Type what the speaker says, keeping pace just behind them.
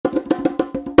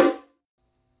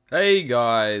Hey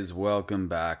guys, welcome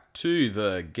back to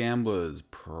the Gambler's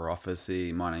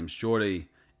Prophecy. My name's Geordie,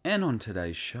 and on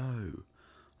today's show,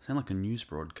 I sound like a news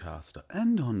broadcaster.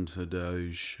 And on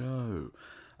today's show,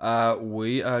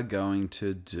 we are going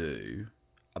to do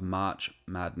a March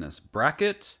Madness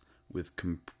bracket with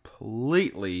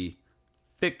completely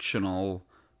fictional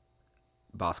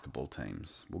basketball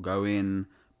teams. We'll go in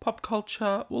pop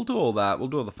culture, we'll do all that, we'll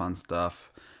do all the fun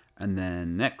stuff. And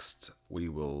then next, we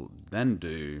will then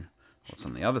do what's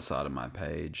on the other side of my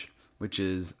page, which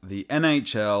is the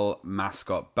NHL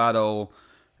Mascot Battle.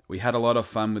 We had a lot of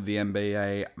fun with the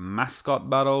NBA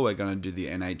Mascot Battle. We're going to do the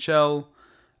NHL.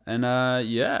 And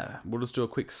we'll just do a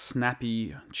quick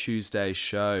snappy Tuesday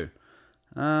show.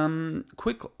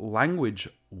 Quick language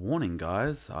warning,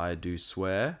 guys. I do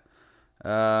swear.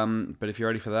 But if you're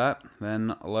ready for that,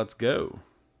 then let's go.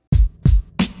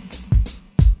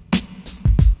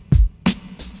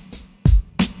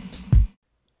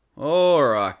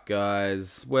 Alright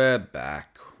guys, we're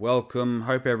back. Welcome,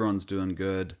 hope everyone's doing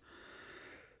good.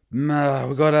 We've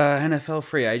got NFL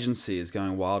free agency is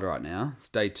going wild right now. It's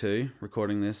day 2,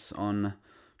 recording this on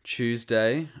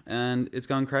Tuesday, and it's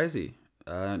going crazy.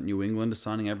 New England is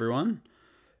signing everyone,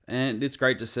 and it's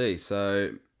great to see.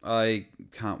 So I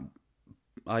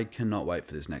cannot wait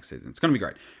for this next season. It's going to be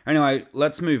great. Anyway,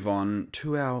 let's move on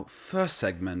to our first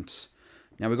segment.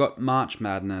 Now we've got March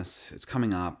Madness. It's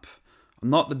coming up. I'm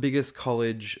not the biggest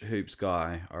college hoops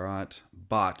guy, alright?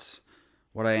 But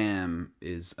what I am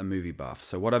is a movie buff.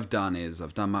 So what I've done is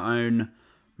I've done my own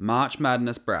March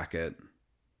Madness bracket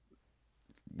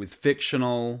with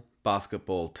fictional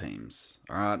basketball teams,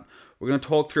 alright? We're going to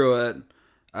talk through it.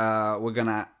 We're going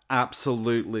to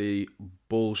absolutely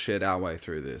bullshit our way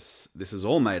through this. This is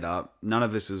all made up. None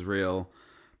of this is real.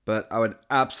 But I would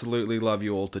absolutely love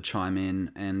you all to chime in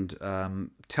and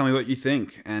tell me what you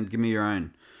think and give me your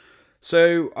own.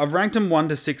 So I've ranked them 1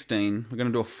 to 16. We're going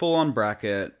to do a full-on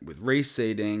bracket with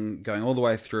reseeding, going all the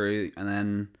way through, and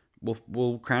then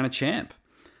we'll crown a champ.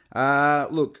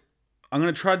 Look, I'm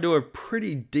going to try to do a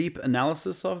pretty deep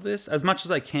analysis of this, as much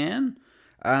as I can.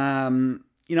 I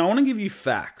want to give you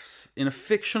facts. In a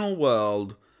fictional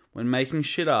world, when making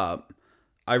shit up,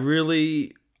 I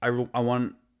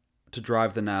want to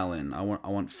drive the nail in. I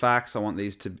want facts. I want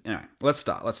these to... Anyway, let's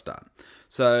start.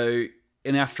 So...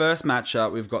 in our first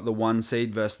matchup, we've got the 1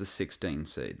 seed versus the 16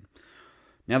 seed.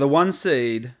 Now, the 1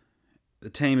 seed, the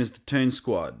team is the Toon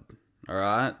Squad.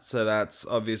 Alright? So that's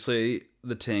obviously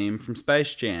the team from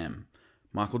Space Jam.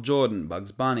 Michael Jordan,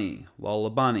 Bugs Bunny, Lola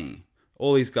Bunny.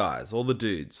 All these guys, all the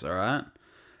dudes, alright?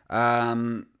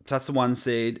 So that's the 1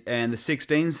 seed. And the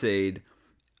 16 seed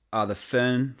are the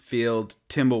Fernfield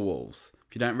Timberwolves.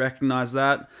 If you don't recognize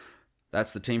that,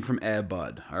 that's the team from Air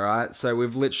Bud. Alright? So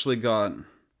we've literally got...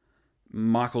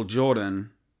 Michael Jordan,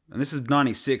 and this is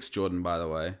 96 Jordan, by the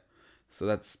way. So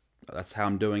that's how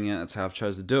I'm doing it. That's how I've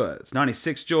chosen to do it. It's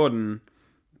 96 Jordan,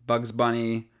 Bugs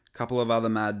Bunny, a couple of other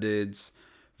mad dudes,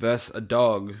 versus a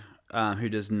dog who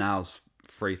just nails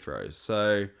free throws.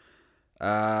 So,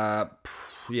 look,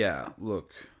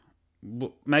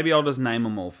 maybe I'll just name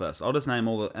them all first. I'll just name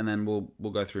all and then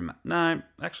we'll go through. No,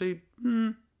 actually,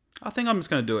 I think I'm just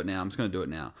going to do it now.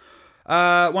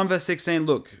 1 versus 16,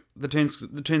 look, the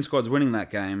Toon Squad's winning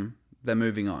that game. They're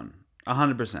moving on.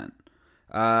 100%.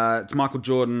 It's Michael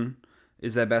Jordan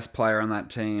is their best player on that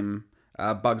team.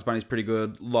 Bugs Bunny's pretty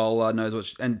good. Lola knows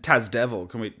what... and Taz Devil.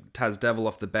 Taz Devil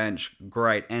off the bench.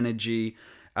 Great energy.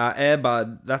 Air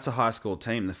Bud, that's a high school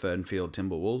team, the Fernfield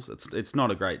Timberwolves. It's not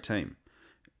a great team.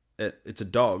 It's a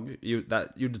dog. You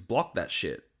just block that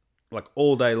shit. Like,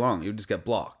 all day long. You just get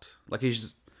blocked. Like,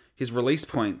 his release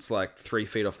point's like 3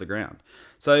 feet off the ground.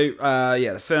 So,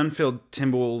 the Fernfield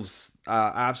Timberwolves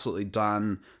are absolutely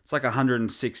done. It's like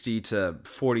 160 to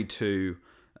 42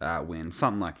 win,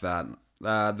 something like that.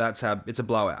 It's a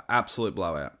blowout, absolute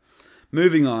blowout.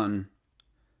 Moving on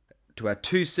to our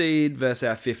 2 seed versus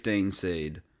our 15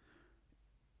 seed.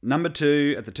 Number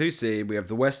 2, at the 2 seed, we have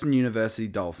the Western University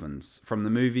Dolphins from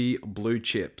the movie Blue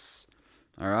Chips.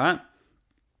 All right?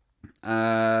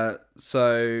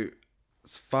 So...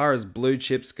 as far as Blue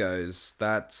Chips goes,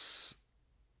 that's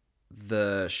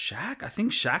the Shaq. I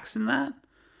think Shaq's in that.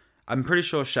 I'm pretty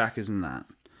sure Shaq is in that.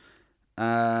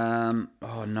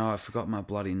 Oh no, I forgot my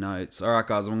bloody notes. Alright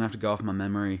guys, I'm going to have to go off my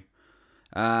memory.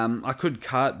 I could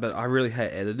cut, but I really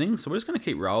hate editing, so we're just going to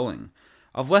keep rolling.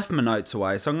 I've left my notes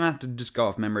away, so I'm going to have to just go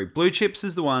off memory. Blue Chips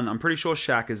is the one. I'm pretty sure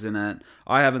Shaq is in it.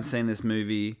 I haven't seen this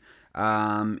movie.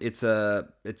 It's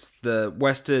the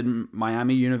Western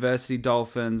Miami University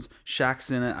Dolphins.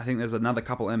 Shaq's in it. I think there's another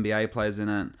couple NBA players in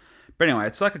it. But anyway,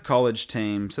 it's like a college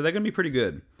team, so they're going to be pretty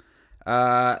good.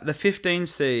 The 15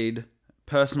 seed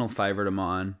personal favourite of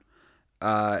mine.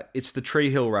 It's the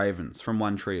Tree Hill Ravens from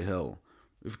One Tree Hill.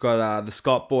 We've got the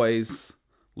Scott boys,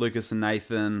 Lucas and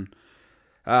Nathan.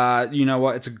 You know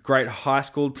what? It's a great high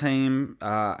school team.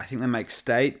 I think they make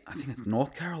state. I think it's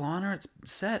North Carolina. It's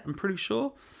set, I'm pretty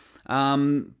sure.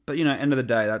 But, end of the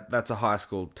day, that's a high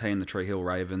school team, the Tree Hill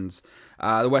Ravens.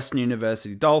 The Western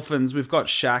University Dolphins. We've got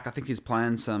Shaq. I think he's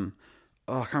playing some...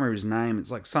 Oh, I can't remember his name.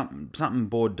 It's like something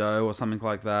Bordeaux or something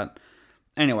like that.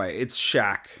 Anyway, it's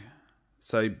Shaq.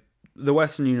 So the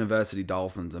Western University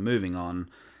Dolphins are moving on.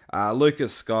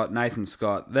 Lucas Scott, Nathan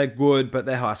Scott, they're good, but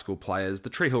they're high school players. The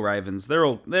Tree Hill Ravens, they're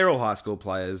all high school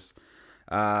players.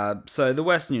 So the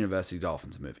Western University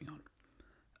Dolphins are moving on.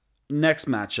 Next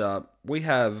matchup, we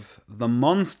have the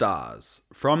Monstars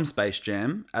from Space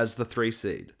Jam as the 3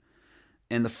 seed.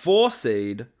 And the 4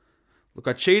 seed, look,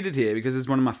 I cheated here because it's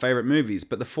one of my favorite movies,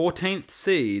 but the 14th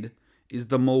seed is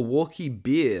the Milwaukee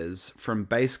Bears from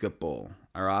Basketball.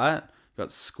 All right?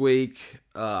 Got Squeak.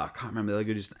 I can't remember the other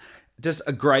good. Just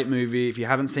a great movie. If you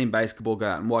haven't seen Basketball, go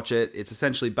out and watch it. It's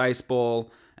essentially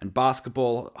baseball and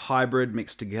basketball hybrid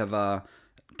mixed together.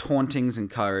 Taunting's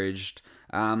encouraged.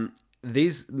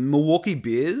 These Milwaukee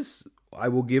Bears, I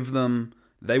will give them,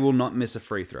 they will not miss a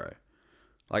free throw.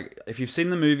 Like, if you've seen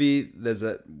the movie, there's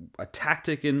a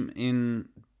tactic in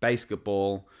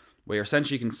basketball where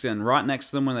essentially you can stand right next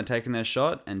to them when they're taking their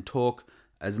shot and talk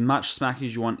as much smack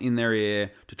as you want in their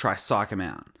ear to try psych them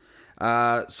out.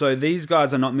 So these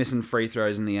guys are not missing free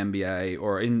throws in the NBA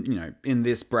or in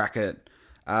this bracket.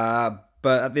 But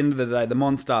at the end of the day, the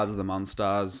Monstars are the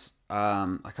Monstars.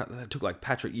 They took like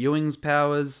Patrick Ewing's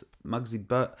powers, Muggsy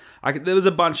Butt. There was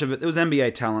a bunch of it. There was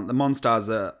NBA talent. The Monstars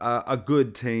are a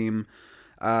good team,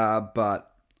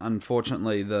 but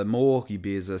unfortunately, the Milwaukee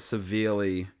Bears are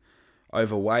severely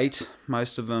overweight.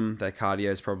 Most of them, their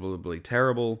cardio is probably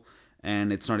terrible,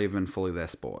 and it's not even fully their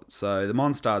sport. So the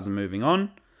Monstars are moving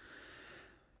on.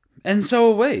 And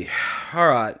so are we. All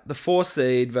right, the 4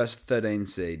 seed versus the 13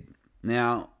 seed.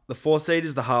 Now, the 4 seed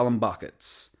is the Harlem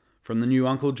Buckets from the new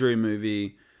Uncle Drew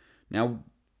movie. Now,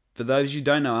 for those you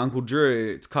don't know, Uncle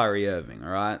Drew, it's Kyrie Irving, all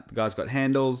right? The guy's got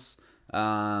handles.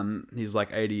 He's like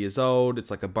 80 years old.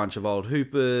 It's like a bunch of old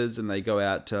hoopers, and they go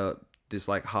out to this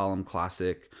like Harlem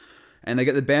classic, and they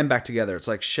get the band back together. It's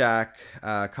like Shaq,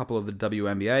 a couple of the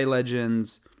WNBA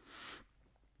legends.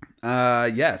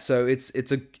 So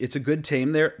it's a good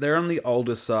team. They're on the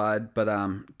older side, but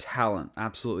talent,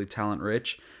 absolutely talent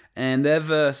rich. And they're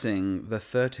versing the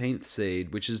 13th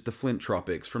seed, which is the Flint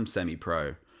Tropics from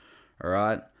Semi-Pro. All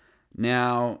right.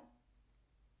 Now,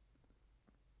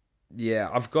 yeah,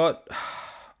 I've got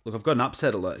an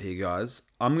upset alert here, guys.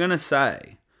 I'm going to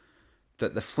say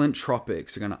that the Flint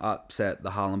Tropics are going to upset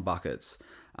the Harlem Buckets.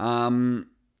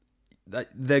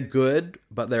 They're good,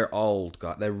 but they're old,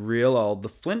 guys. They're real old. The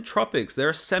Flint Tropics, they're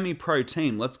a semi-pro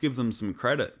team. Let's give them some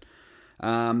credit.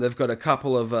 They've got a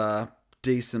couple of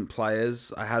decent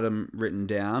players. I had them written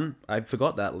down. I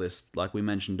forgot that list, like we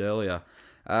mentioned earlier.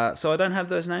 So I don't have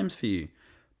those names for you.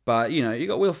 But, you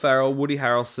got Will Ferrell, Woody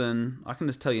Harrelson. I can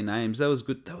just tell you names. That was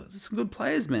good. That was some good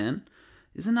players, man.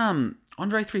 Isn't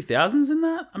Andre 3000's in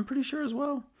that? I'm pretty sure as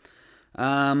well.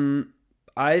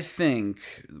 I think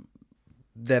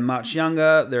they're much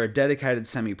younger. They're a dedicated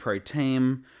semi-pro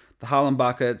team. The Harlem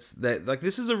Buckets,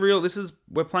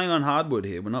 we're playing on hardwood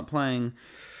here. We're not playing...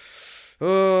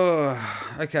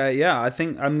 Oh, okay, yeah, I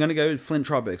think I'm going to go with Flint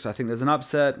Tropics. I think there's an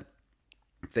upset.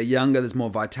 They're younger, there's more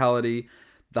vitality.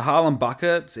 The Harlem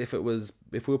Buckets, if we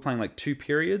were playing like 2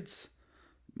 periods,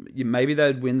 maybe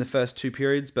they'd win the first 2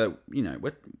 periods, but,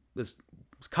 there's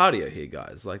cardio here,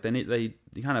 guys. Like, you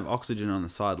can't have oxygen on the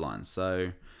sidelines,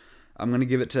 so I'm going to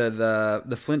give it to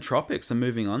the Flint Tropics. I'm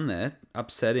moving on there,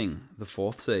 upsetting the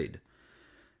 4th seed.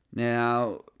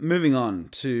 Now, moving on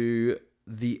to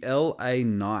the LA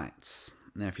Knights.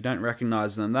 Now, if you don't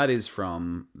recognize them, that is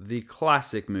from the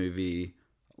classic movie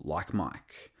Like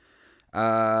Mike.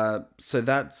 So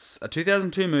that's a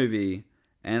 2002 movie,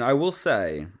 and I will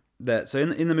say that, so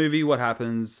in the movie, what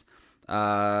happens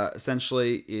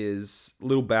essentially is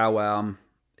Little Bow Wow,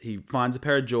 he finds a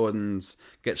pair of Jordans,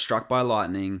 gets struck by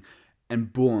lightning,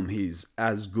 and boom, he's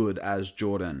as good as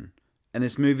Jordan. And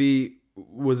this movie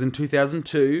was in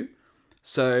 2002,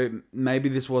 so maybe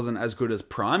this wasn't as good as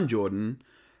Prime Jordan,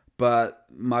 but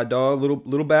my dog,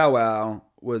 little Bow Wow,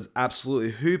 was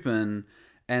absolutely hooping.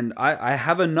 And I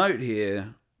have a note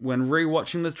here, when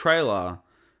rewatching the trailer,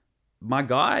 my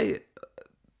guy,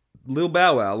 Lil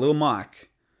Bow Wow, Lil Mike,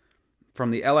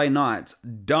 from the LA Knights,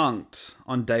 dunked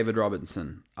on David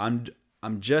Robinson. I'm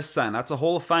just saying, that's a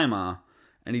Hall of Famer,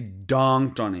 and he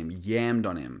dunked on him, yammed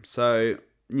on him. So,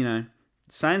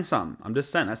 saying something. I'm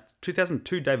just saying that's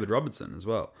 2002 David Robertson as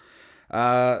well.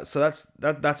 So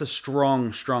that's a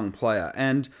strong player.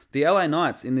 And the LA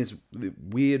Knights in this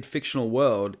weird fictional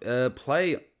world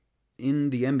play in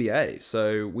the NBA.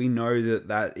 So we know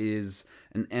that is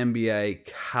an NBA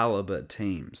caliber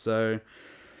team. So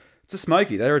it's a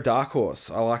smoky. They're a dark horse.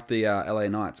 I like the LA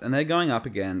Knights. And they're going up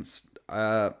against...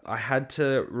 I had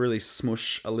to really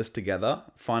smush a list together.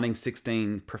 Finding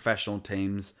 16 professional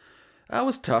teams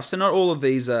was tough. So not all of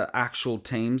these are actual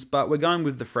teams, but we're going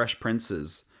with the Fresh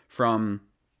Princes from,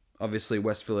 obviously,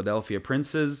 West Philadelphia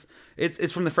Princes.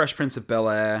 It's from the Fresh Prince of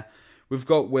Bel-Air. We've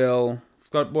got Will.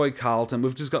 We've got boy Carlton.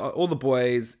 We've just got all the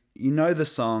boys. You know the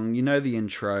song. You know the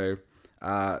intro.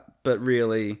 But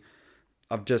really,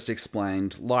 I've just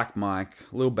explained, like Mike,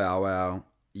 Lil Bow Wow,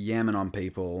 yamming on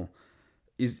people.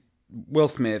 Is Will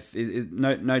Smith,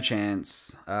 no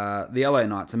chance. The LA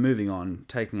Knights are moving on,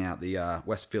 taking out the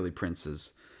West Philly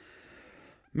Princes.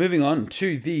 Moving on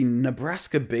to the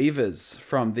Nebraska Beavers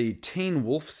from the Teen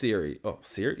Wolf series. Oh,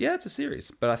 series? Yeah, it's a series,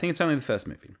 but I think it's only the first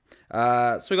movie.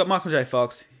 So we got Michael J.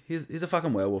 Fox. He's a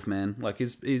fucking werewolf, man. Like,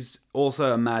 he's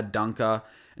also a mad dunker,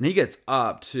 and he gets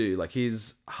up too. Like,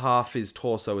 half his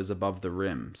torso is above the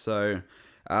rim. So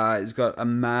he's got a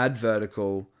mad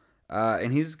vertical,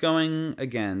 and he's going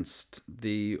against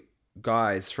the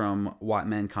guys from White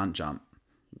Man Can't Jump.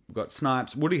 We've got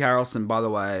Snipes. Woody Harrelson, by the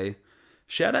way.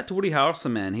 Shout out to Woody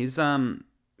Harrelson, man. He's on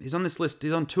this list.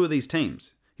 He's on two of these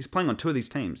teams. He's playing on two of these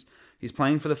teams. He's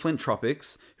playing for the Flint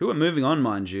Tropics, who are moving on,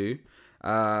 mind you,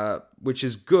 which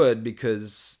is good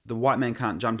because the White Man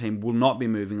Can't Jump team will not be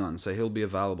moving on, so he'll be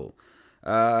available.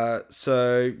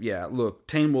 So, yeah, look,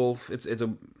 Teen Wolf, it's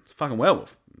a fucking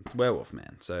werewolf. It's a werewolf,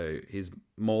 man. So he's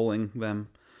mauling them,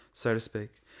 so to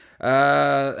speak.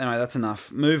 Anyway, that's enough.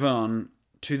 Move on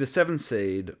to the 7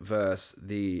 seed versus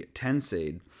the 10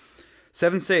 seed.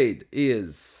 7 seed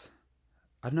is,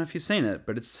 I don't know if you've seen it,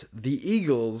 but it's the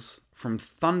Eagles from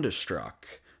Thunderstruck,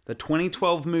 the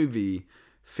 2012 movie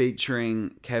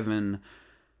featuring Kevin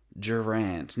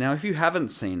Durant. Now, if you haven't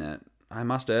seen it, I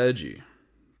must urge you,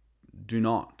 do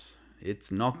not. It's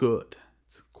not good.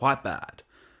 It's quite bad.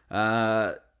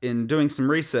 In doing some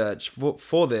research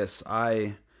for this,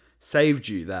 I saved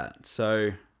you that,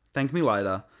 so thank me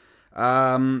later.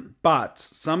 But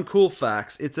some cool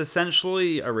facts. It's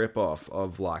essentially a ripoff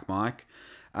of Like Mike.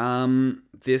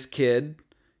 This kid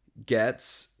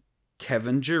gets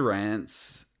Kevin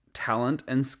Durant's talent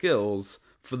and skills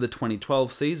for the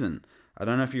 2012 season. I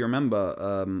don't know if you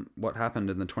remember what happened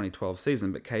in the 2012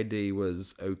 season, but KD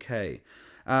was okay.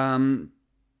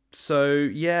 So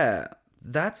yeah,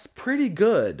 that's pretty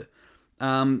good.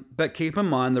 But keep in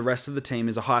mind the rest of the team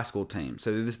is a high school team.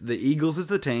 So the Eagles is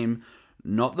the team,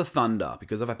 not the Thunder,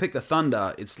 because if I pick the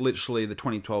Thunder, it's literally the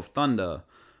 2012 Thunder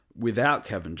without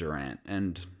Kevin Durant,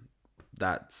 and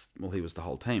he was the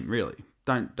whole team, really.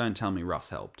 Don't tell me Russ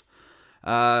helped.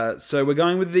 So we're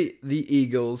going with the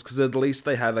Eagles because at least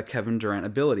they have a Kevin Durant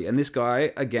ability, and this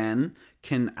guy again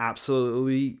can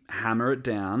absolutely hammer it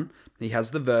down. He has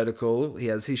the vertical, he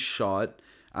has his shot,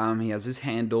 he has his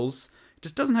handles.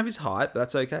 Just doesn't have his height, but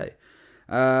that's okay.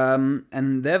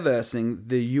 And they're versing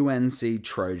the UNC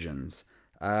Trojans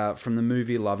from the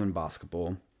movie Love and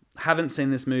Basketball. Haven't seen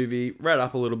this movie, read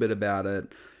up a little bit about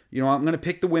it. You know what, I'm going to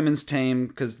pick the women's team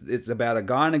because it's about a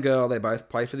guy and a girl. They both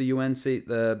play for the UNC,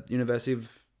 the University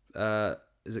of,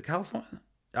 is it California?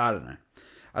 I don't know.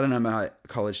 I don't know my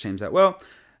college teams that well.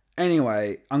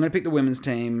 Anyway, I'm going to pick the women's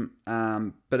team.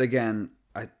 But again,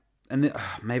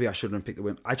 maybe I shouldn't have picked the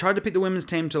women. I tried to pick the women's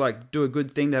team to like do a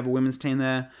good thing to have a women's team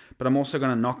there, but I'm also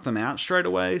going to knock them out straight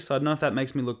away. So I don't know if that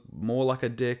makes me look more like a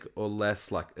dick or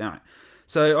less like... Anyway.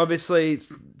 So obviously,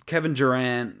 Kevin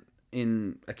Durant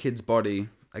in a kid's body.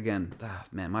 Again,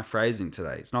 man, my phrasing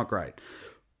today, it's not great.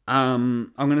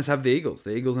 I'm going to have the Eagles.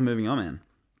 The Eagles are moving on, man.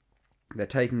 They're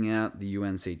taking out the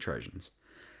UNC Trojans.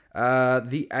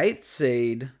 The 8th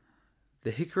seed,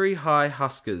 the Hickory High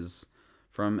Huskers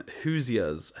from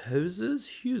Hoosiers.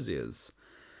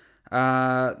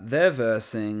 They're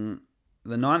versing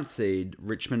the 9th seed,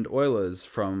 Richmond Oilers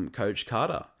from Coach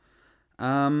Carter.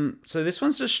 So this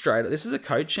one's just straight. This is a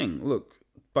coaching. Look,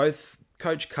 both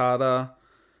Coach Carter...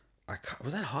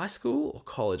 was that high school or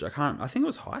college? I think it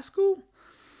was high school.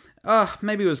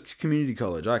 Maybe it was community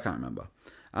college. I can't remember.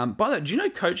 By the way, do you know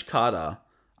Coach Carter?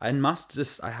 I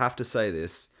have to say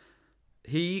this.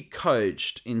 He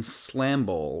coached in slam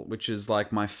ball, which is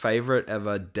like my favorite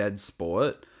ever dead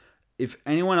sport. If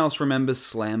anyone else remembers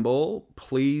slam ball,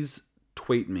 please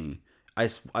tweet me.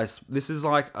 This is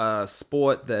like a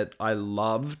sport that I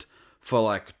loved for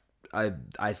like,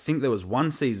 I think there was one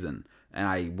season and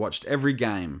I watched every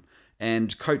game.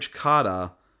 And Coach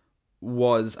Carter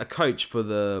was a coach for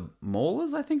the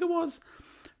Maulers, I think it was.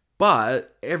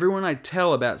 But everyone I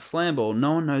tell about Slam Ball,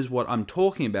 no one knows what I'm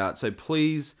talking about. So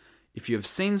please, if you have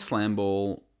seen Slam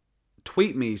Ball,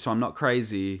 tweet me so I'm not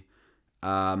crazy.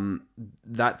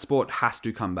 That sport has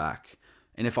to come back.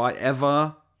 And if I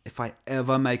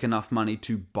ever make enough money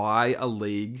to buy a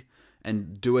league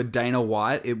and do a Dana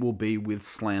White, it will be with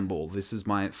Slam Ball. This is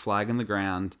my flag in the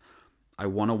ground. I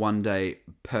want to one day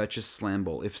purchase Slam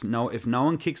Ball. If no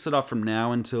one kicks it off from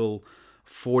now until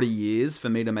 40 years for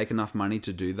me to make enough money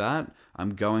to do that,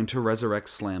 I'm going to resurrect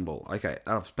Slam Ball. Okay,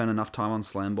 I've spent enough time on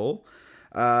Slam Ball.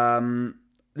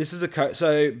 This is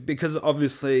so because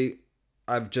obviously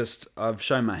I've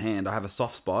shown my hand. I have a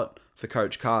soft spot for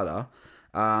Coach Carter.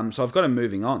 So I've got him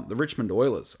moving on. The Richmond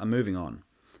Oilers are moving on.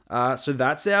 So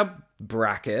that's our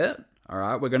bracket. All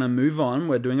right, we're going to move on.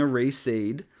 We're doing a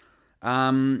reseed.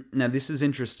 Now this is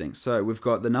interesting. So we've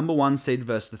got the number 1 seed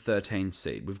versus the 13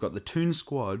 seed. We've got the Toon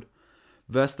Squad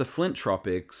versus the Flint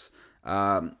Tropics.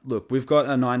 Look, we've got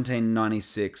a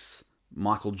 1996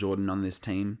 Michael Jordan on this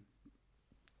team.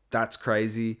 That's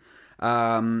crazy.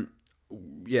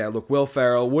 Yeah, look, Will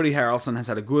Ferrell, Woody Harrelson has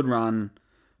had a good run,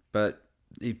 but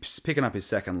he's picking up his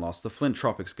second loss. The Flint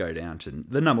Tropics go down to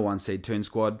the number 1 seed, Toon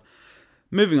Squad.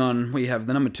 Moving on, we have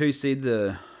the number 2 seed,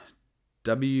 the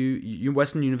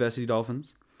Western University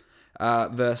Dolphins,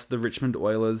 versus the Richmond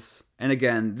Oilers. And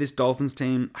again, this Dolphins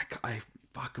team, I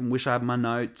fucking wish I had my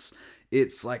notes.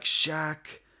 It's like Shaq.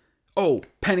 Oh,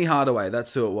 Penny Hardaway,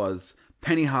 that's who it was.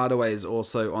 Penny Hardaway is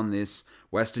also on this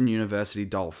Western University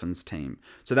Dolphins team.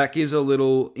 So that gives a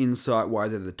little insight why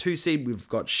they're the 2 seed. We've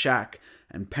got Shaq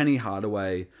and Penny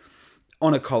Hardaway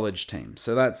on a college team.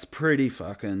 So that's pretty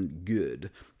fucking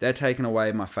good. They're taking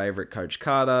away my favorite Coach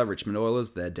Carter, Richmond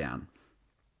Oilers. They're down.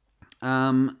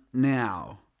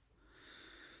 Now,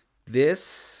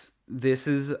 this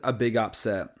is a big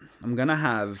upset. I'm going to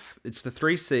have, it's the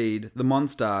 3 seed, the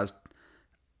Monstars,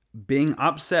 being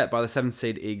upset by the 7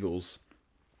 seed Eagles.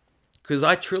 Because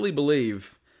I truly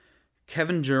believe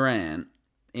Kevin Durant,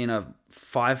 in a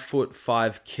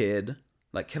 5'5" kid,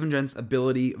 like Kevin Durant's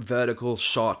ability, vertical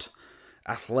shot,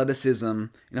 athleticism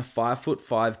in a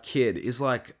 5'5" kid is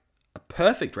like a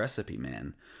perfect recipe,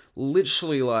 man.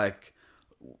 Literally like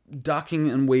ducking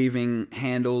and weaving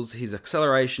handles, his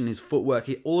acceleration, his footwork,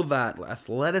 all of that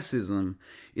athleticism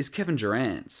is Kevin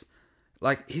Durant's.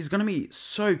 Like, he's going to be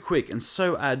so quick and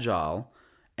so agile,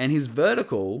 and his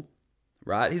vertical,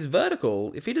 right? His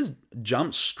vertical, if he just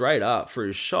jumps straight up for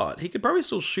his shot, he could probably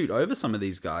still shoot over some of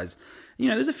these guys. You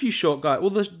know, there's a few short guys.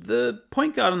 Well, the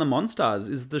point guard on the Monstars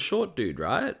is the short dude,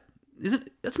 right?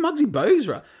 That's Muggsy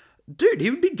Bogues, right? Dude,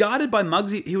 he would be guarded by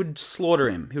Muggsy. He would slaughter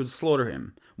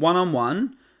him.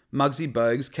 One-on-one, Muggsy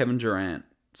Bogues, Kevin Durant.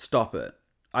 Stop it.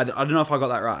 I don't know if I got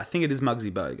that right. I think it is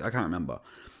Muggsy Bogues. I can't remember.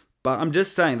 But I'm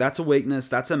just saying, that's a weakness.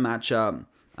 That's a matchup.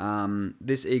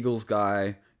 This Eagles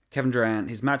guy, Kevin Durant,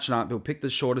 he's matching up. He'll pick the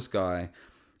shortest guy.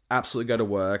 Absolutely go to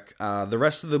work. The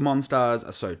rest of the Monstars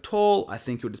are so tall. I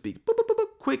think it would just be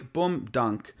quick, boom,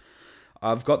 dunk.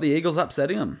 I've got the Eagles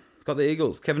upsetting them. Got the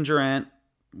Eagles. Kevin Durant,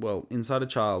 well, inside a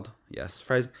child. Yes,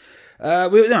 phrase.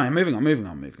 Moving on.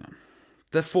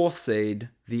 The 4th seed,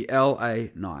 the LA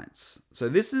Knights. So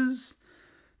this is...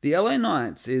 The LA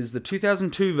Knights is the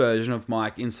 2002 version of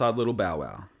Mike inside Little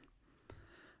Bow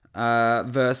Wow.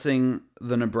 Versing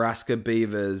the Nebraska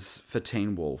Beavers for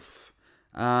Teen Wolf.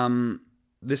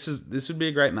 This would be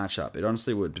a great matchup. It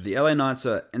honestly would. But the LA Knights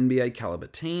are an NBA caliber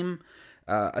team.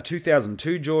 A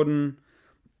 2002 Jordan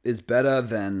is better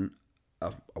than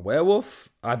a werewolf,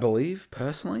 I believe,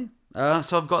 personally.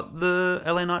 So I've got the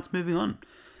LA Knights moving on.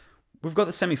 We've got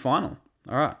the semi-final.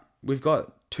 All right. We've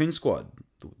got Toon Squad,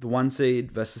 the 1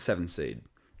 seed versus 7 seed.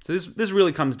 So this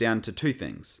really comes down to 2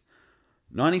 things.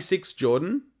 96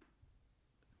 Jordan,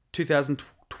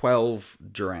 2012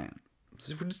 Durant.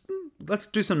 So let's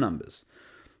do some numbers.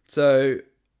 So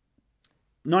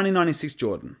 1996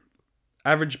 Jordan,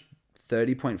 average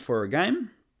 30.4 a game,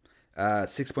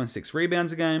 6.6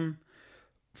 rebounds a game,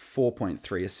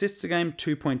 4.3 assists a game,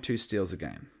 2.2 steals a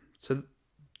game. So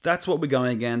that's what we're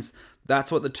going against.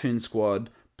 That's what the Toon Squad,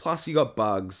 plus you got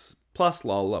Bugs, plus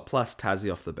Lola, plus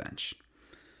Tazzy off the bench.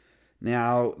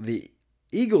 Now, the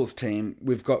Eagles team,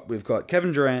 we've got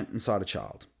Kevin Durant inside a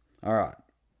child. All right.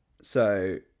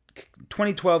 So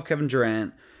 2012 Kevin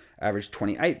Durant averaged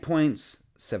 28 points,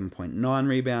 7.9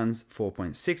 rebounds,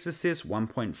 4.6 assists,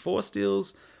 1.4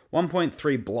 steals,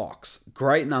 1.3 blocks.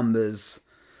 Great numbers,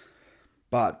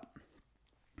 but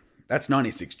that's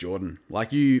 96 Jordan. Like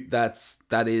that's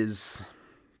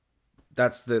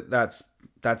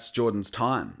Jordan's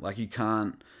time. Like, you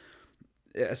can't.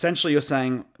 essentially you're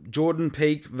saying Jordan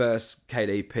peak versus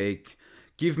KD peak.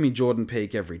 Give me Jordan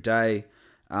peak every day.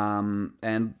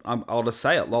 And I'll just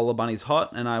say it. Lola Bunny's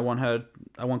hot, and I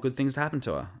want good things to happen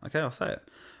to her. Okay, I'll say it.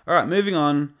 All right, moving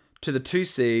on to the 2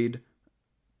 seed.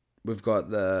 We've got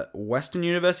the Western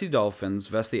University Dolphins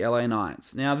versus the LA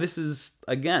Knights. Now, this is,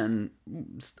 again,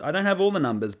 I don't have all the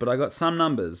numbers, but I got some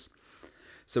numbers.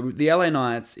 So the LA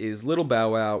Knights is Little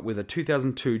Bow Wow with a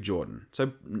 2002 Jordan.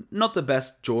 So not the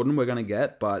best Jordan we're going to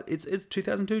get, but it's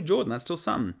 2002 Jordan. That's still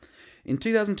something. In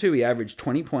 2002, he averaged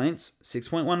 20 points,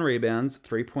 6.1 rebounds,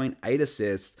 3.8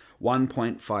 assists,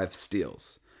 1.5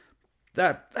 steals.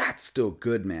 That's still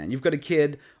good, man. You've got a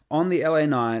kid on the LA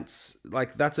Knights.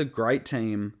 Like, that's a great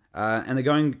team. And they're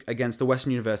going against the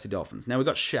Western University Dolphins. Now, we've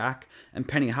got Shaq and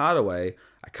Penny Hardaway.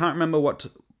 I can't remember what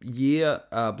year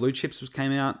Blue Chips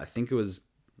came out. I think it was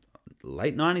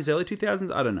late 90s, early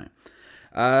 2000s. I don't know.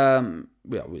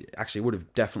 Well, actually, it would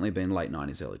have definitely been late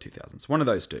 90s, early 2000s. One of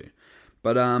those two.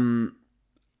 But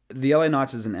the LA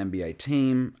Knights is an NBA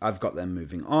team. I've got them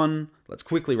moving on. Let's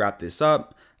quickly wrap this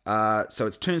up. So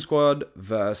it's Toon Squad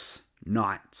versus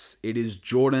Knights. It is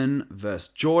Jordan versus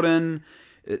Jordan.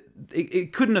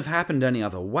 It couldn't have happened any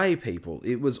other way, people.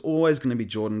 It was always going to be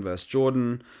Jordan versus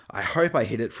Jordan. I hope I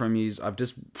hit it from you. I've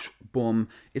just, boom.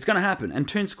 It's going to happen. And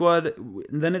Toon Squad,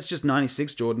 then it's just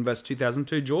 96 Jordan versus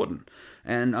 2002 Jordan.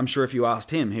 And I'm sure if you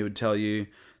asked him, he would tell you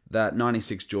that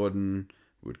 96 Jordan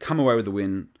would come away with the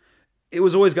win. It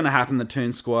was always going to happen, the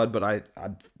Toon Squad, but I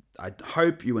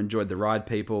hope you enjoyed the ride,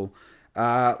 people.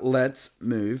 Let's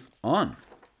move on.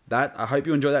 I hope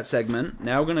you enjoyed that segment.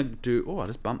 Now we're going to do... Oh, I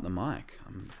just bumped the mic.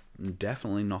 I'm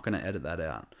definitely not going to edit that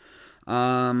out.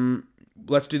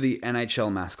 Let's do the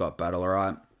NHL Mascot Battle, all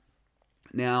right?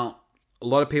 Now, a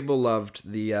lot of people loved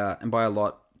the... and by a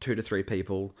lot, 2 to 3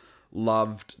 people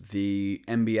loved the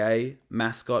NBA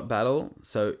Mascot Battle.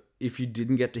 So if you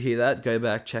didn't get to hear that, go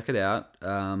back, check it out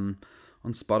on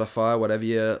Spotify, whatever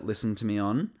you listen to me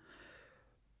on.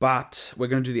 But we're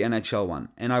going to do the NHL one.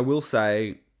 And I will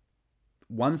say...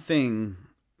 One thing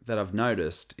that I've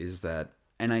noticed is that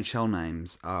NHL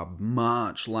names are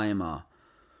much lamer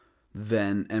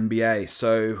than NBA.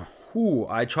 So,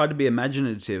 I tried to be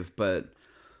imaginative, but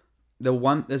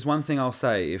there's one thing I'll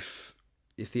say. If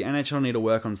the NHL need to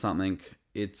work on something,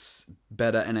 it's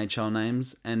better NHL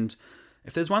names. And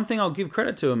if there's one thing I'll give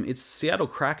credit to them, it's Seattle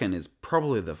Kraken is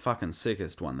probably the fucking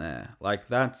sickest one there. Like,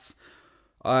 that's...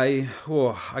 I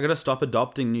gotta stop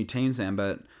adopting new teams, man,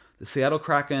 but... The Seattle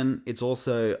Kraken, it's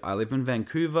also, I live in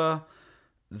Vancouver.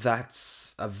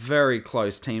 That's a very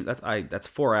close team. That's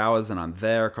 4 hours and I'm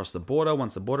there across the border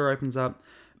once the border opens up.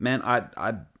 Man,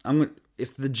 I'm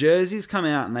if the jerseys come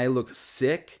out and they look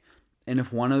sick, and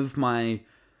if one of my,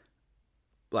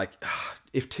 like,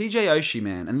 if TJ Oshie,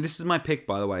 man, and this is my pick,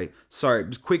 by the way. Sorry,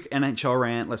 just quick NHL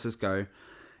rant, let's just go.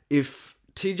 If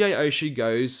TJ Oshie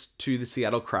goes to the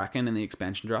Seattle Kraken in the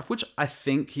expansion draft, which I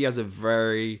think he has a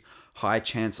very... high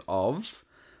chance of.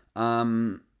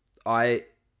 He'll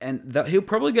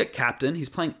probably get captain. He's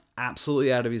playing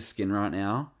absolutely out of his skin right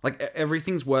now. Like,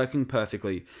 everything's working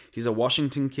perfectly. He's a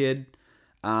Washington kid.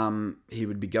 He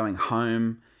would be going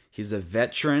home. He's a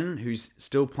veteran who's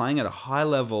still playing at a high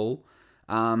level.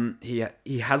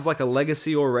 He has like a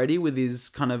legacy already with his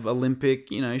kind of Olympic,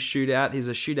 shootout. He's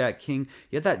a shootout king.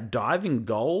 He had that diving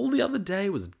goal the other day,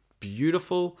 was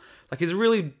beautiful. Like, he's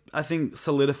really, I think,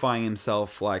 solidifying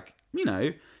himself, like,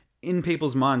 in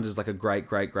people's minds as like a great,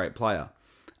 great, great player.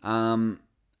 And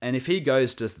if he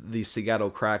goes to the Seattle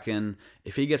Kraken,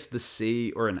 if he gets the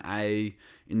C or an A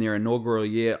in their inaugural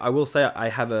year, I will say I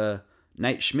have a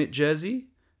Nate Schmidt jersey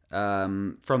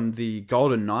from the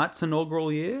Golden Knights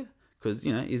inaugural year, because,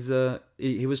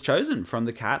 he was chosen from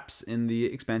the Caps in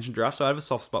the expansion draft, so I have a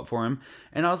soft spot for him.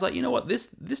 And I was like, you know what, this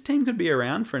team could be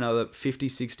around for another 50,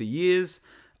 60 years.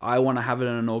 I want to have an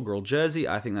inaugural jersey.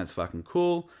 I think that's fucking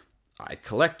cool. I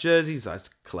collect jerseys. I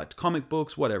collect comic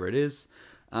books. Whatever it is.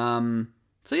 So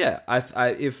yeah,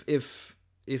 if TJ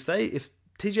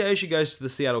Oshie goes to the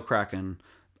Seattle Kraken,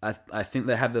 I think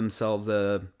they have themselves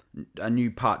a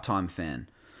new part-time fan.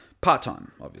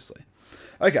 Part-time, obviously.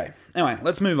 Okay. Anyway,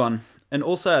 let's move on. And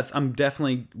also, I'm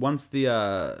definitely, once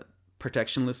the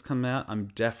protection list come out, I'm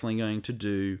definitely going to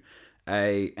do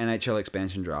a NHL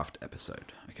expansion draft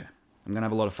episode. Okay. I'm going to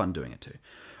have a lot of fun doing it too.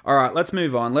 All right, let's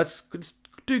move on. Let's just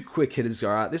do quick hitters.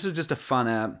 All right, this is just a fun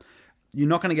app. You're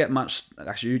not going to get much.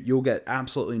 Actually, you'll get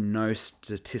absolutely no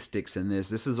statistics in this.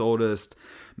 This is all just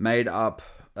made up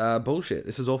bullshit.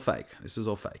 This is all fake.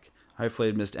 Hopefully,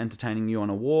 I'm just entertaining you on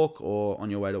a walk or on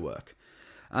your way to work.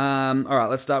 All right,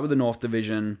 let's start with the North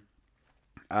Division.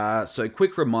 So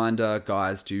quick reminder,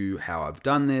 guys, to how I've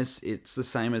done this. It's the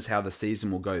same as how the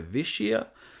season will go this year.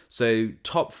 So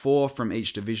top 4 from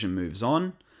each division moves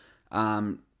on.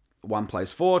 1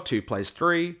 plays 4, 2 plays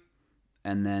 3,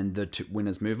 and then the 2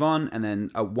 winners move on. And then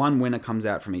one winner comes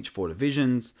out from each 4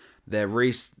 divisions. They're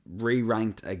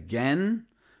re-ranked again,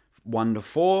 1 to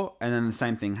 4, and then the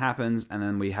same thing happens, and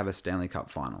then we have a Stanley Cup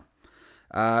final.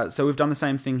 So we've done the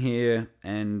same thing here,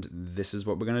 and this is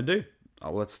what we're going to do.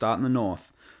 Let's start in the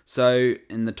North. So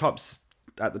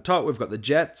at the top, we've got the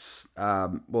Jets.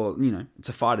 It's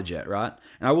a fighter jet, right?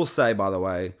 And I will say, by the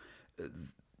way,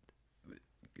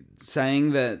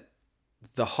 saying that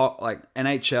the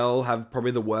NHL have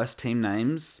probably the worst team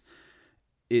names,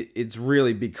 it's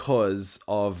really because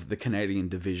of the Canadian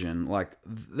division. Like,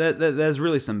 there's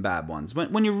really some bad ones.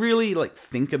 When you really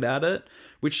think about it,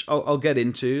 which I'll get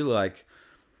into, like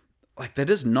they're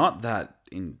just not that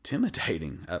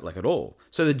intimidating at all.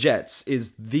 So the Jets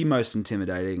is the most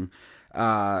intimidating.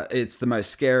 It's the most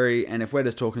scary, and if we're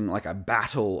just talking like a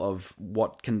battle of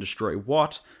what can destroy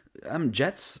what,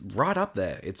 Jets right up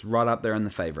there. It's right up there in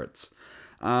the favorites.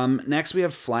 Next we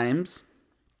have Flames.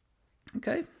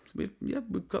 Okay, we've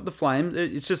got the Flames.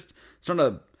 It's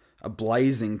not a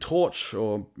blazing torch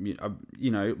or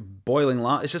boiling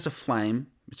light. It's just a flame.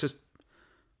 It's just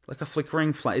like a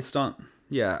flickering flame. It's not.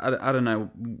 Yeah, I don't know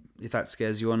if that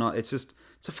scares you or not. It's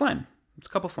a flame. It's a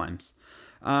couple flames.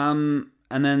 And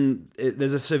then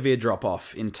there's a severe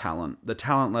drop-off in talent. The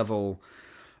talent level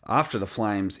after the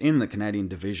Flames in the Canadian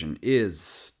division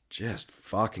is just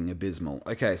fucking abysmal.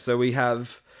 Okay, so we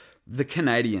have the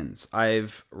Canadians.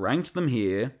 I've ranked them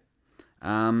here.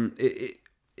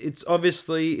 It's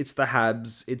obviously, it's the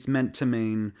Habs. It's meant to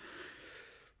mean,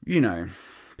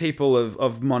 people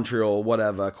of Montreal,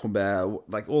 whatever, Quebec,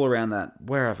 like all around that,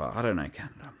 wherever, I don't know,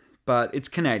 Canada. But it's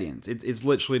Canadians. It's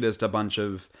literally just a bunch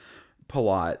of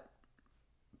polite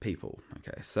people.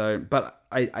 Okay, so, but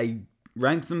I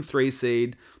ranked them 3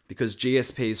 seed because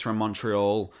GSP's from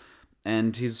Montreal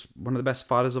and he's one of the best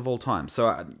fighters of all time.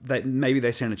 So maybe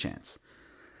they stand a chance.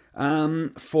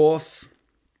 4th,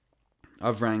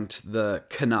 I've ranked the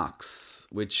Canucks,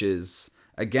 which is,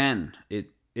 again, it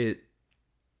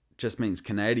just means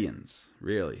Canadians,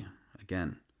 really,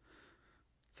 again.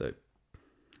 So,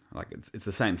 it's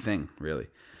the same thing, really.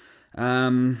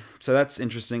 So that's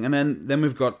interesting. And then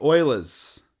we've got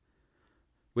Oilers,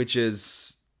 which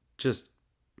is just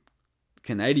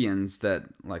Canadians that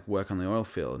work on the oil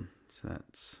field. So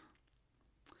that's,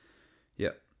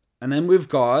 yep. And then we've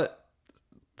got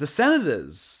the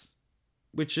Senators,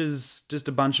 which is just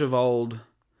a bunch of old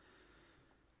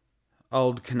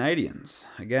Canadians.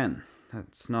 Again,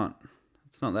 it's not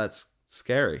that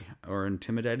scary or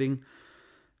intimidating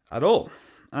at all.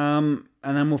 And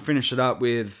then we'll finish it up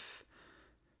with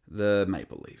the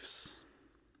Maple Leafs.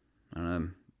 On a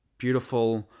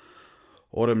beautiful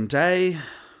autumn day,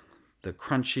 the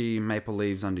crunchy maple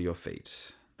leaves under your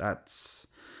feet. That's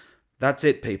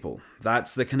it, people.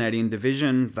 That's the Canadian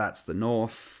division. That's the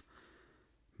North.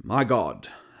 My God.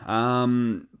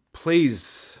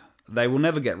 Please, they will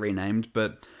never get renamed,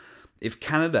 but if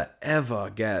Canada ever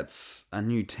gets a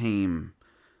new team,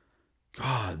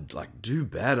 God, do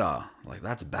better.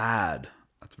 That's bad.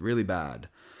 That's really bad.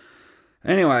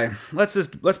 Anyway,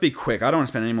 let's be quick. I don't want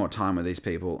to spend any more time with these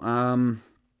people.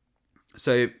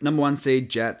 So number 1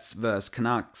 seed, Jets versus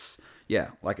Canucks.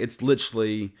 Yeah, it's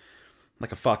literally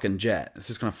like a fucking jet. It's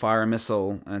just gonna fire a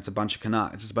missile, and it's a bunch of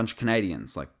Canucks. It's just a bunch of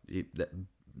Canadians.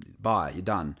 Bye, you're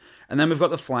done. And then we've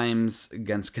got the Flames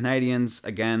against Canadians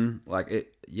again.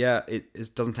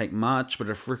 It doesn't take much, but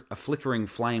a flickering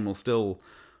flame will still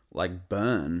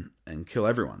burn and kill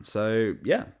everyone. So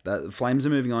yeah, the Flames are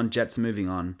moving on, Jets are moving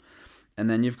on, and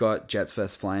then you've got Jets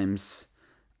versus Flames.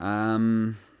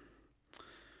 Yeah,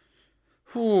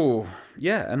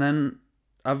 and then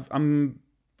I got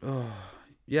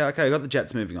the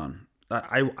Jets moving on.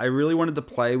 I really wanted to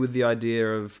play with the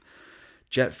idea of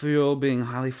jet fuel being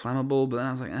highly flammable, but then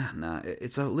I was like, nah,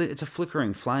 it's a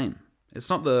flickering flame. It's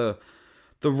not the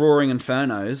Roaring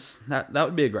Infernos. That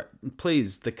would be a great...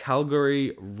 Please, the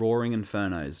Calgary Roaring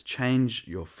Infernos. Change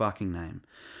your fucking name.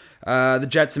 The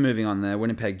Jets are moving on there.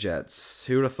 Winnipeg Jets.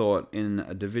 Who would have thought in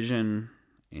a division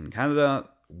in Canada,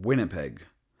 Winnipeg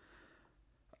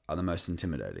are the most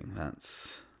intimidating.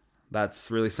 That's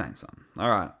really saying something. All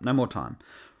right, no more time.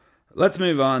 Let's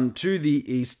move on to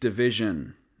the East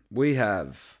Division. We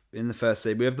have, in the first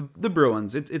seed, we have the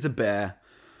Bruins. It's a bear.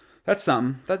 That's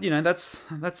something. That's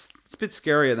a bit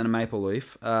scarier than a maple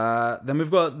leaf. Then we've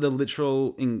got the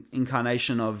literal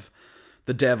incarnation of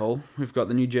the devil. We've got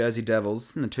the New Jersey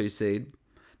Devils in the 2 seed.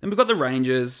 Then we've got the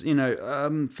Rangers.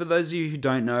 For those of you who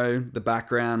don't know the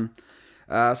background,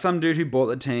 some dude who bought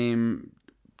the team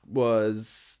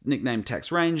was nicknamed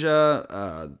Tex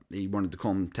Ranger. He wanted to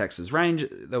call them Texas Ranger.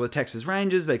 They were Texas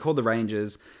Rangers. They called the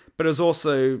Rangers, but it was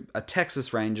also a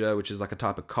Texas Ranger, which is like a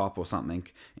type of cop or something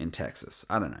in Texas.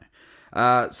 I don't know.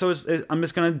 I'm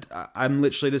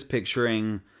literally just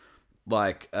picturing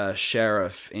like a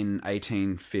sheriff in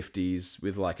 1850s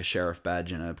with like a sheriff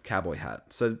badge and a cowboy hat.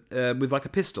 So with like a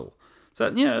pistol. So,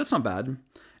 that's not bad.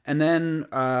 And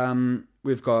then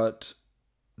we've got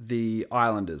the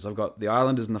Islanders. I've got the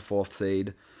Islanders in the 4th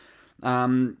seed.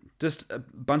 Just a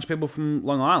bunch of people from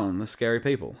Long Island, the scary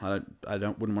people.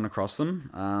 Wouldn't want to cross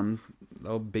them.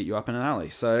 They'll beat you up in an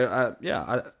alley. So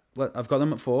I've got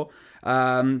them at 4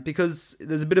 because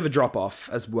there's a bit of a drop off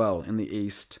as well in the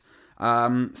East.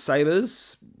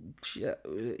 Sabres,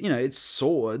 it's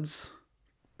swords,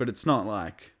 but it's not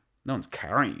like no one's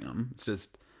carrying them. It's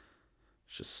just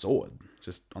sword,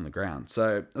 just on the ground.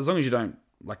 So as long as you don't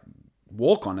like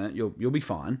walk on it, you'll be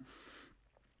fine.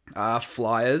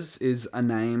 Flyers is a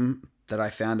name that I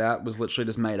found out was literally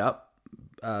just made up.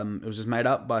 It was just made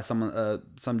up by some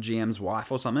GM's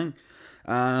wife or something.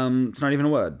 It's not even a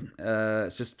word.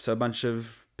 It's just a bunch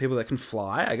of people that can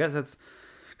fly. I guess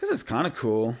that's kind of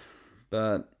cool,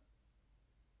 but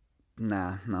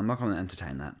nah, I'm not going to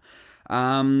entertain that.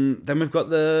 Then we've got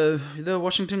the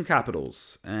Washington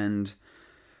Capitals, and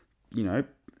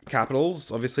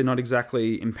Capitals obviously not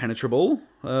exactly impenetrable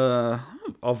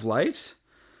of late.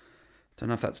 Don't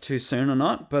know if that's too soon or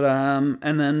not, but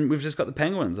and then we've just got the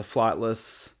Penguins, a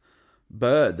flightless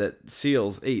bird that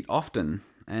seals eat often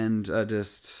and are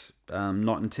just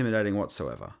not intimidating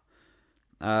whatsoever.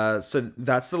 So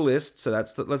that's the list. So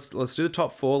let's do the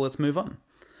top 4. Let's move on.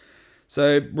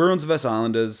 So Bruins versus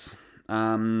Islanders.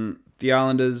 The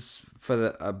Islanders for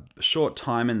a short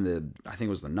time in I think it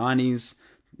was the 90s.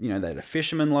 They had a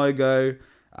fisherman logo,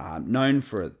 known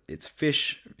for its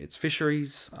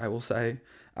fisheries, I will say.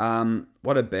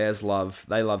 What do Bears love?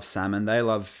 They love salmon. They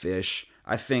love fish.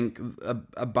 I think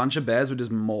a bunch of Bears would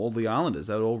just maul the Islanders.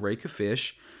 They would all reek of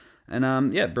fish.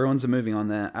 And Bruins are moving on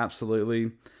there,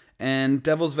 absolutely. And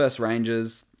Devils versus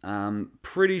Rangers.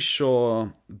 Pretty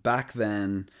sure back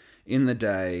then in the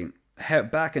day,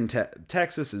 back in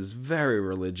Texas is very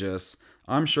religious.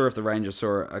 I'm sure if the Rangers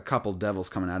saw a couple Devils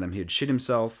coming at him, he'd shit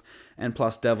himself. And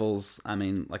plus Devils,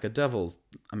 the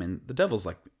Devil's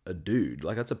like a dude.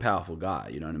 Like, that's a powerful guy,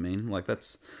 you know what I mean? Like,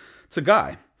 it's a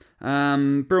guy.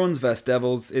 Bruins versus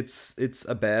Devils, it's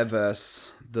a bear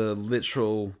versus the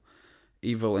literal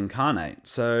evil incarnate.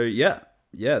 So,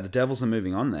 the Devils are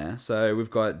moving on there. So,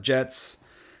 we've got Jets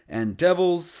and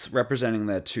Devils representing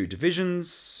their 2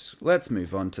 divisions. Let's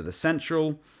move on to the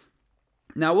Central.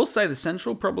 Now, I will say the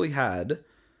Central probably had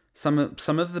some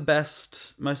of the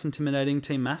best, most intimidating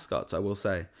team mascots, I will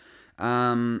say.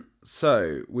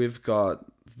 So, we've got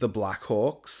the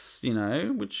Blackhawks,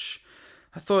 which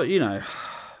I thought,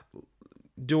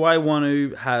 do I want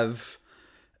to have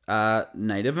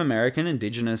Native American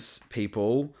Indigenous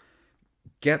people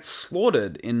get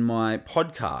slaughtered in my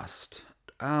podcast?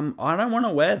 I don't want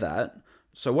to wear that.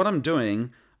 So what I'm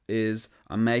doing is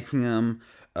I'm making them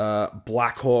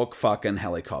Black Hawk fucking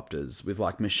helicopters with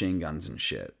like machine guns and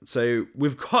shit. So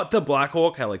we've got the Black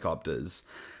Hawk helicopters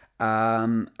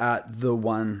at the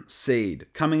 1 seed.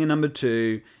 Coming in number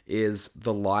 2 is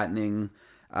the Lightning.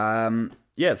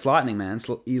 It's lightning, man. It's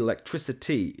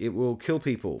electricity. It will kill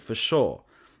people for sure.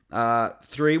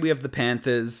 3, we have the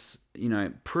Panthers.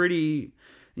 Pretty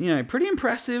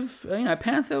impressive.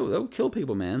 Panther, they'll kill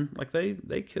people, man. Like,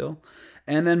 they kill.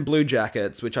 And then Blue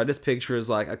Jackets, which I just picture as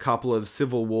like a couple of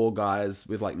Civil War guys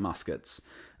with like muskets.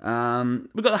 We've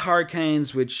got the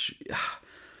Hurricanes, which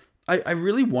I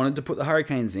really wanted to put the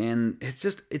Hurricanes in.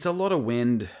 It's a lot of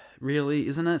wind, really,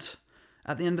 isn't it?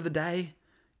 At the end of the day.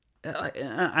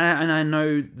 And I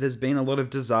know there's been a lot of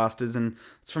disasters, and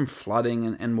it's from flooding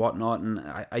and whatnot, and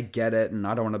I get it, and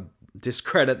I don't want to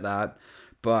discredit that,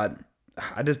 but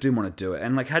I just didn't want to do it.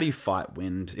 And like, how do you fight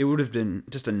wind? It would have been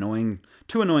just too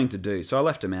annoying to do, so I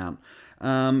left them out.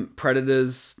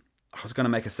 Predators, I was going to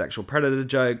make a sexual predator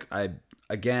joke. I,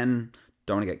 again,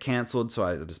 don't want to get cancelled, so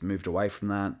I just moved away from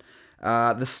that.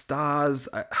 The Stars,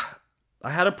 I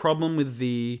had a problem with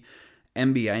the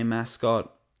NBA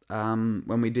mascot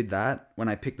when we did that, when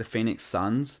I picked the Phoenix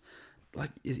Suns.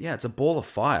 Like, it's a ball of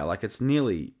fire. Like, it's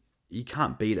nearly, you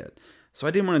can't beat it. So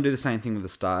I didn't want to do the same thing with the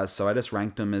Stars, so I just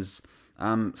ranked them as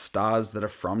stars that are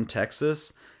from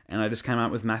Texas, and I just came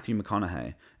out with Matthew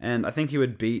McConaughey. And I think he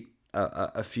would beat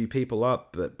a few people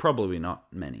up, but probably not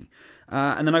many.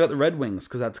 And then I got the Red Wings,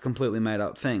 because that's a completely made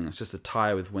up thing. It's just a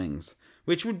tie with wings,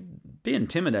 which would be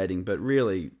intimidating, but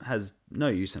really has no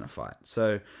use in a fight.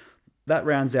 So that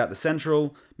rounds out the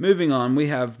Central. Moving on, we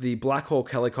have the Black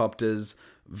Hawk Helicopters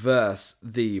versus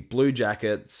the Blue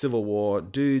Jacket Civil War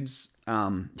dudes.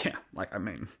 Black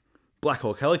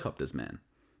Hawk Helicopters, man.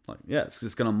 It's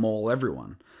just going to maul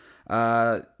everyone.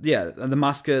 The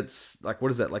muskets,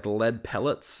 what is that? Like lead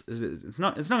pellets? It's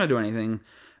not going to do anything.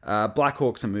 Black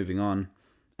Hawks are moving on.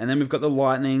 And then we've got the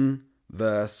Lightning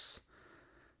versus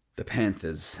the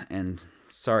Panthers. And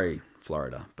sorry,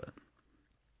 Florida, but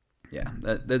yeah,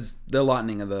 there's the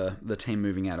Lightning are the team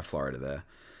moving out of Florida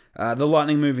there. The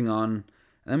Lightning moving on.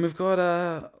 And then we've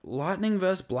got Lightning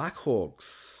versus Black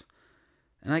Hawks.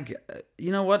 And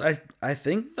you know what? I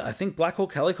think Black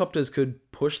Hawk Helicopters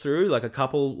could push through a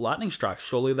couple lightning strikes.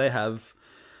 Surely they have,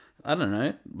 I don't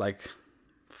know,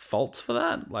 faults for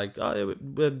that.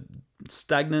 We're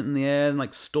stagnant in the air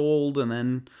and stalled and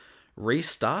then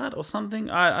restart or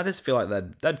something. I just feel like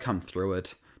they'd come through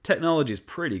it. Technology is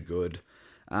pretty good.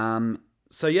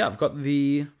 So yeah, I've got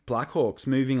the Black Hawks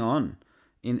moving on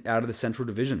out of the Central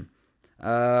Division.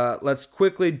 Let's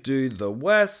quickly do the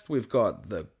West. We've got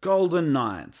the Golden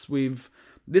Knights.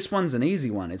 This one's an easy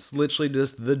one. It's literally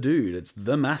just the dude. It's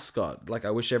the mascot.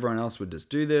 I wish everyone else would just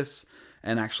do this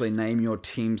and actually name your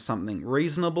team something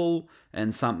reasonable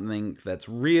and something that's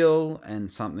real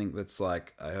and something that's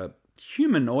a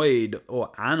humanoid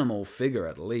or animal figure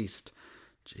at least.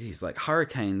 Jeez,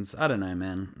 hurricanes. I don't know,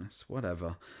 man. It's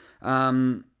whatever.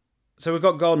 So we've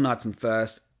got Golden Knights in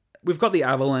first. We've got the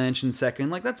Avalanche in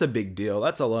second. That's a big deal.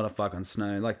 That's a lot of fucking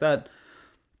snow.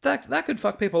 That could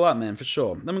fuck people up, man, for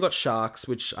sure. Then we've got Sharks,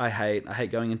 which I hate. I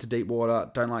hate going into deep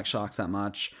water. Don't like sharks that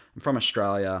much. I'm from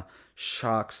Australia.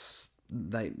 Sharks,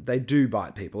 they do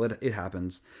bite people. It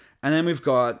happens. And then we've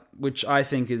got, which I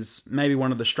think is maybe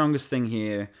one of the strongest thing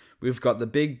here, we've got the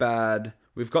big bad,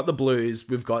 we've got the Blues,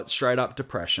 we've got straight up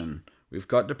depression. We've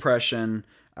got depression,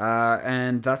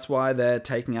 and that's why they're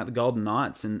taking out the Golden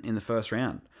Knights in the first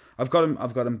round. I've got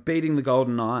him beating the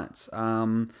Golden Knights.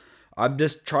 I've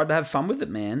just tried to have fun with it,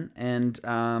 man, and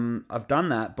I've done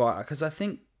that because I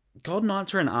think Golden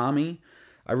Knights are an army.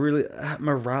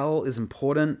 Morale is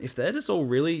important. If they're just all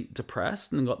really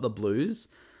depressed and got the blues,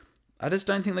 I just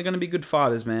don't think they're going to be good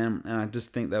fighters, man. And I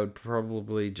just think they would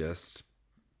probably just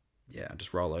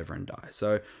roll over and die.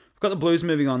 So I've got the Blues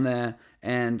moving on there,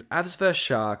 and Avs versus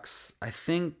Sharks. I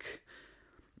think.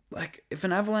 If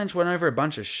an Avalanche went over a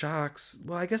bunch of Sharks,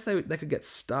 well, I guess they could get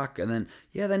stuck. And then,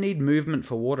 they need movement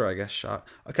for water, I guess.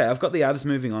 Okay, I've got the Avs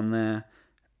moving on there.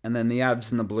 And then the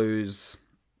Avs and the Blues.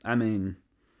 You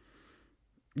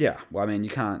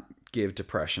can't give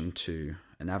depression to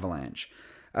an Avalanche.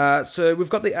 So we've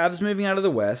got the Avs moving out of the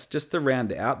West. Just to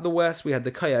round out the West, we had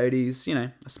the Coyotes,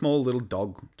 a small little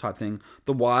dog type thing.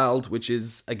 The Wild, which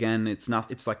is, again, it's I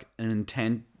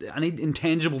need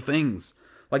intangible things.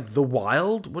 The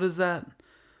Wild? What is that?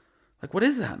 What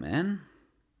is that, man?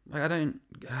 I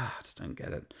just don't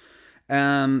get it.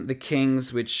 The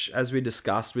Kings, which, as we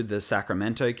discussed with the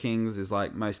Sacramento Kings, is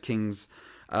most Kings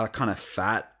are kind of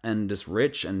fat and just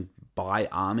rich and buy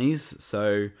armies,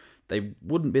 so they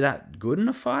wouldn't be that good in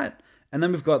a fight. And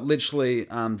then we've got literally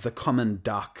the Common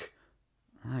Duck.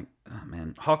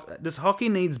 Hockey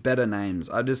needs better names.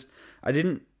 I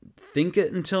didn't think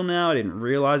it until now. I didn't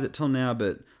realize it till now,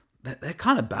 but they're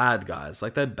kind of bad, guys.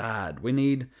 They're bad.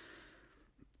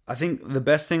 I think the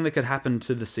best thing that could happen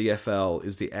to the CFL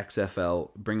is the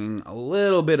XFL bringing a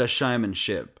little bit of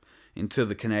showmanship into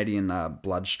the Canadian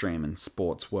bloodstream and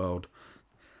sports world.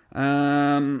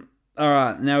 All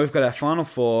right, now we've got our final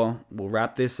four. We'll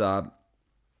wrap this up.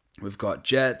 We've got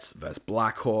Jets versus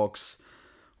Blackhawks.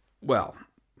 Well,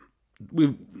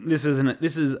 this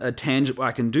is a tangible.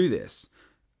 I can do this.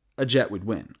 A Jet would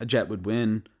win. A Jet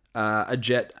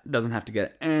doesn't have to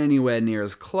get anywhere near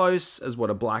as close as what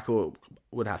a Blackhawk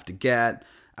would have to get.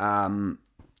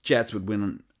 Jets would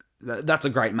win. That's a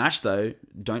great match, though.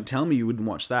 Don't tell me you wouldn't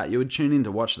watch that. You would tune in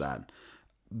to watch that.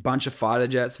 Bunch of fighter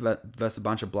jets versus a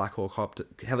bunch of Black Hawk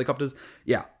helicopters.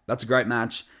 Yeah, that's a great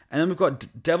match. And then we've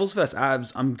got Devils versus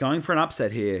Avs. I'm going for an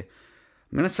upset here.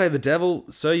 I'm going to say the Devil,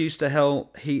 so used to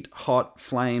hell, heat, hot,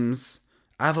 flames,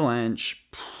 avalanche.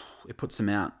 It puts them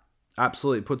out.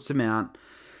 Absolutely puts them out.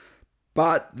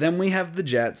 But then we have the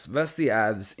Jets versus the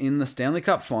Avs in the Stanley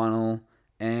Cup final,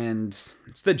 and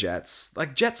it's the Jets.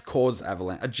 Jets cause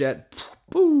avalanche. A jet,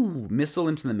 missile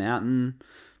into the mountain.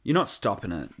 You're not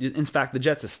stopping it. In fact, the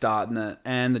Jets are starting it,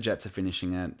 and the Jets are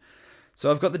finishing it.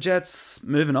 So I've got the Jets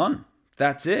moving on.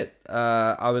 That's it.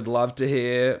 I would love to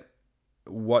hear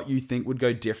what you think would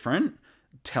go different.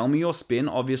 Tell me your spin.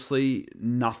 Obviously,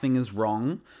 nothing is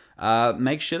wrong.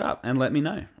 Make shit up and let me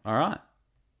know. All right.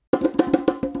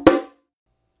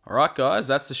 All right, guys,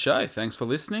 that's the show. Thanks for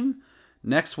listening.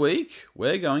 Next week,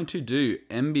 we're going to do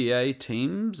NBA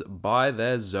teams by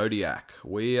their zodiac.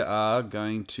 We are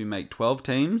going to make 12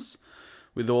 teams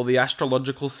with all the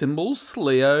astrological symbols,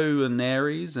 Leo and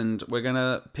Aries, and we're going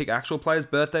to pick actual players'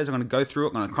 birthdays. I'm going to go through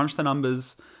it. I'm going to crunch the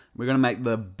numbers. We're going to make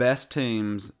the best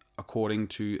teams according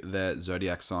to their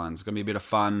zodiac signs. It's going to be a bit of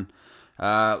fun.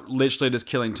 Literally just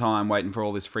killing time waiting for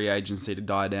all this free agency to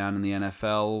die down in the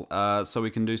NFL so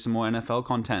we can do some more NFL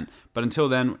content. But until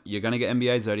then, you're going to get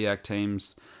NBA Zodiac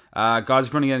teams. Guys,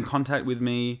 if you want to get in contact with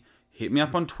me, hit me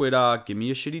up on Twitter. Give me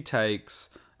your shitty takes.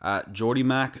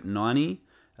 JordyMac90.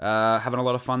 Having a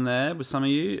lot of fun there with some of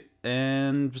you.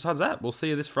 And besides that, we'll see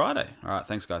you this Friday. All right,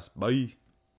 thanks, guys. Bye.